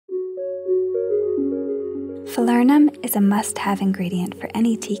Falernum is a must-have ingredient for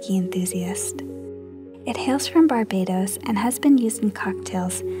any tiki enthusiast. It hails from Barbados and has been used in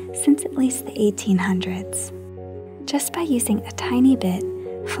cocktails since at least the 1800s. Just by using a tiny bit,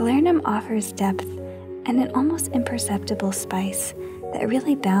 falernum offers depth and an almost imperceptible spice that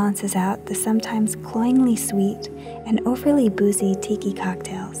really balances out the sometimes cloyingly sweet and overly boozy tiki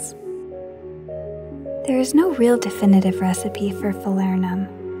cocktails. There is no real definitive recipe for falernum,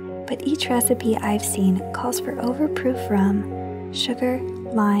 but each recipe I've seen calls for overproof rum, sugar,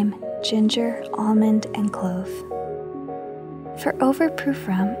 lime, ginger, almond, and clove. For overproof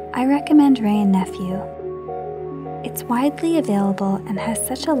rum, I recommend Wray and Nephew. It's widely available and has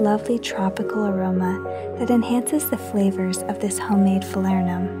such a lovely tropical aroma that enhances the flavors of this homemade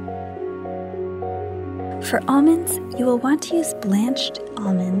falernum. For almonds, you will want to use blanched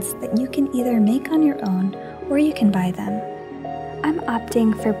almonds that you can either make on your own or you can buy them. I'm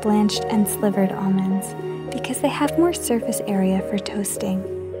opting for blanched and slivered almonds because they have more surface area for toasting,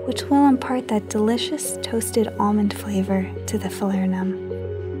 which will impart that delicious toasted almond flavor to the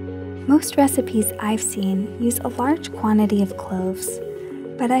falernum. Most recipes I've seen use a large quantity of cloves,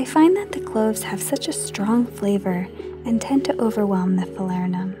 but I find that the cloves have such a strong flavor and tend to overwhelm the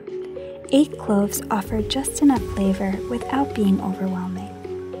falernum. 8 cloves offer just enough flavor without being overwhelming.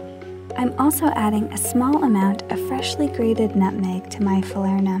 I'm also adding a small amount of freshly grated nutmeg to my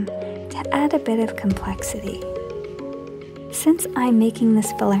falernum to add a bit of complexity. Since I'm making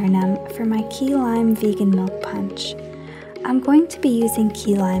this falernum for my key lime vegan milk punch, I'm going to be using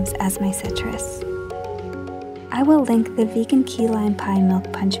key limes as my citrus. I will link the vegan key lime pie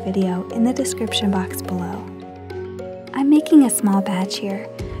milk punch video in the description box below. I'm making a small batch here,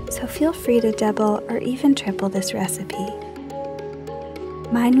 so feel free to double or even triple this recipe.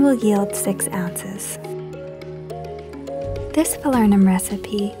 Mine will yield 6 ounces. This falernum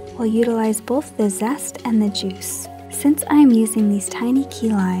recipe will utilize both the zest and the juice. Since I am using these tiny key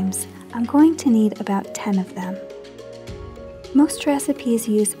limes, I'm going to need about 10 of them. Most recipes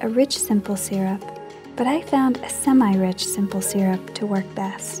use a rich simple syrup, but I found a semi-rich simple syrup to work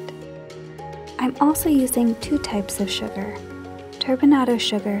best. I'm also using 2 types of sugar, turbinado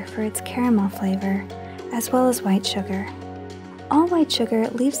sugar for its caramel flavor, as well as white sugar. All white sugar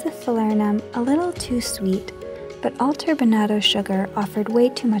leaves the falernum a little too sweet, but all turbinado sugar offered way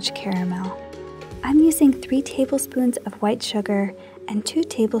too much caramel. I'm using 3 tablespoons of white sugar and 2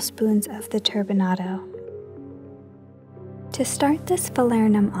 tablespoons of the turbinado. To start this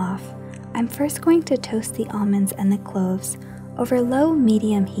falernum off, I'm first going to toast the almonds and the cloves over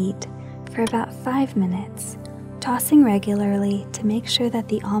low-medium heat for about 5 minutes, tossing regularly to make sure that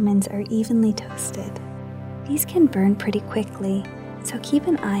the almonds are evenly toasted. These can burn pretty quickly, so keep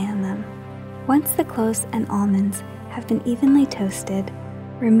an eye on them. Once the cloves and almonds have been evenly toasted,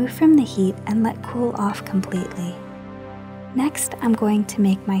 remove from the heat and let cool off completely. Next, I'm going to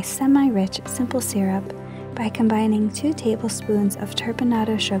make my semi-rich simple syrup by combining 2 tablespoons of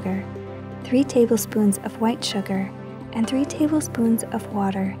turbinado sugar, 3 tablespoons of white sugar, and 3 tablespoons of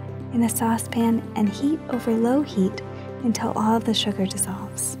water in a saucepan and heat over low heat until all of the sugar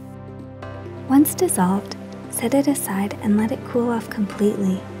dissolves. Once dissolved, set it aside and let it cool off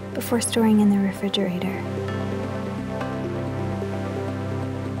completely before storing in the refrigerator.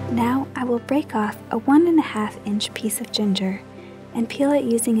 Now I will break off a 1.5-inch piece of ginger and peel it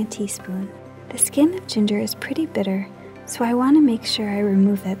using a teaspoon. The skin of ginger is pretty bitter, so I want to make sure I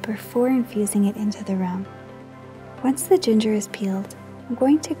remove it before infusing it into the rum. Once the ginger is peeled, I'm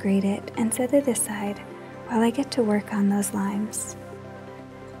going to grate it and set it aside while I get to work on those limes.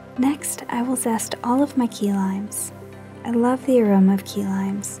 Next, I will zest all of my key limes. I love the aroma of key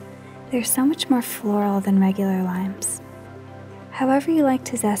limes. They're so much more floral than regular limes. However you like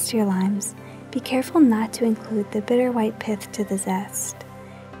to zest your limes, be careful not to include the bitter white pith to the zest.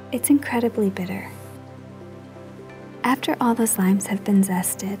 It's incredibly bitter. After all those limes have been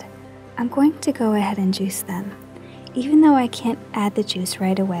zested, I'm going to go ahead and juice them. Even though I can't add the juice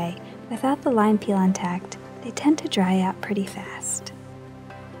right away, without the lime peel intact, they tend to dry out pretty fast.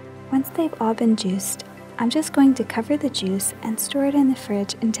 Once they've all been juiced, I'm just going to cover the juice and store it in the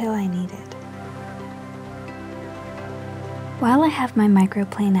fridge until I need it. While I have my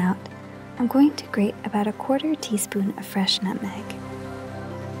microplane out, I'm going to grate about a 1/4 teaspoon of fresh nutmeg.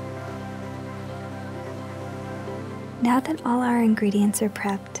 Now that all our ingredients are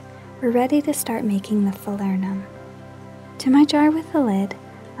prepped, we're ready to start making the falernum. To my jar with the lid,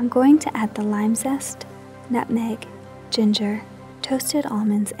 I'm going to add the lime zest, nutmeg, ginger, toasted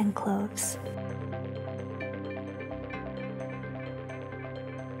almonds, and cloves.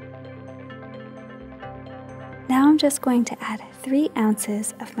 Now I'm just going to add 3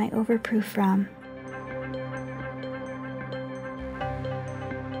 ounces of my overproof rum.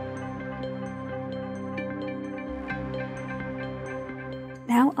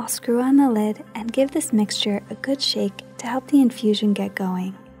 screw on the lid and give this mixture a good shake to help the infusion get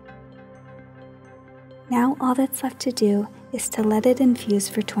going. Now all that's left to do is to let it infuse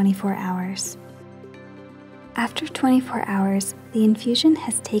for 24 hours. After 24 hours, the infusion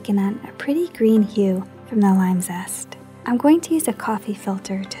has taken on a pretty green hue from the lime zest. I'm going to use a coffee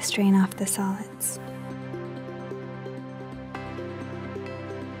filter to strain off the solids.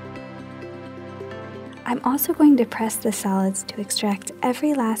 I'm also going to press the solids to extract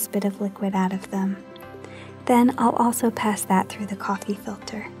every last bit of liquid out of them. Then I'll also pass that through the coffee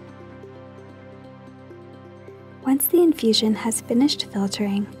filter. Once the infusion has finished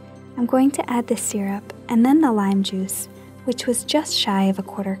filtering, I'm going to add the syrup and then the lime juice, which was just shy of a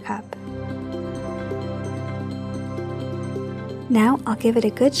quarter cup. Now I'll give it a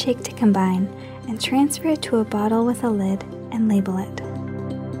good shake to combine and transfer it to a bottle with a lid and label it.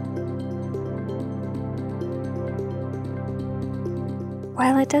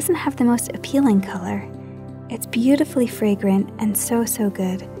 While it doesn't have the most appealing color, it's beautifully fragrant and so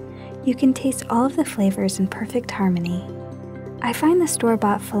good. You can taste all of the flavors in perfect harmony. I find the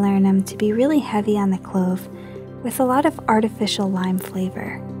store-bought Falernum to be really heavy on the clove, with a lot of artificial lime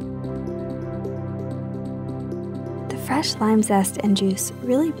flavor. The fresh lime zest and juice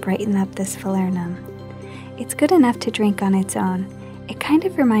really brighten up this Falernum. It's good enough to drink on its own. It kind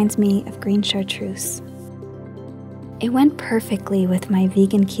of reminds me of green chartreuse. It went perfectly with my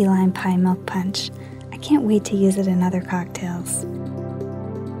vegan key lime pie milk punch. I can't wait to use it in other cocktails.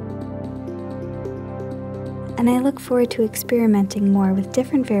 And I look forward to experimenting more with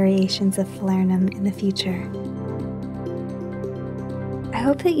different variations of Falernum in the future. I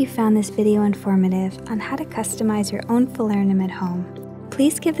hope that you found this video informative on how to customize your own Falernum at home.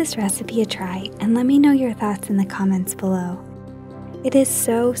 Please give this recipe a try and let me know your thoughts in the comments below. It is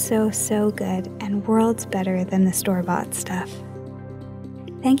so good and worlds better than the store-bought stuff.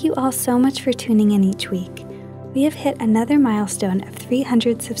 Thank you all so much for tuning in each week. We have hit another milestone of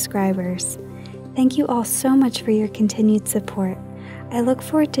 300 subscribers. Thank you all so much for your continued support. I look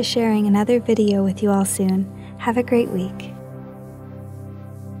forward to sharing another video with you all soon. Have a great week.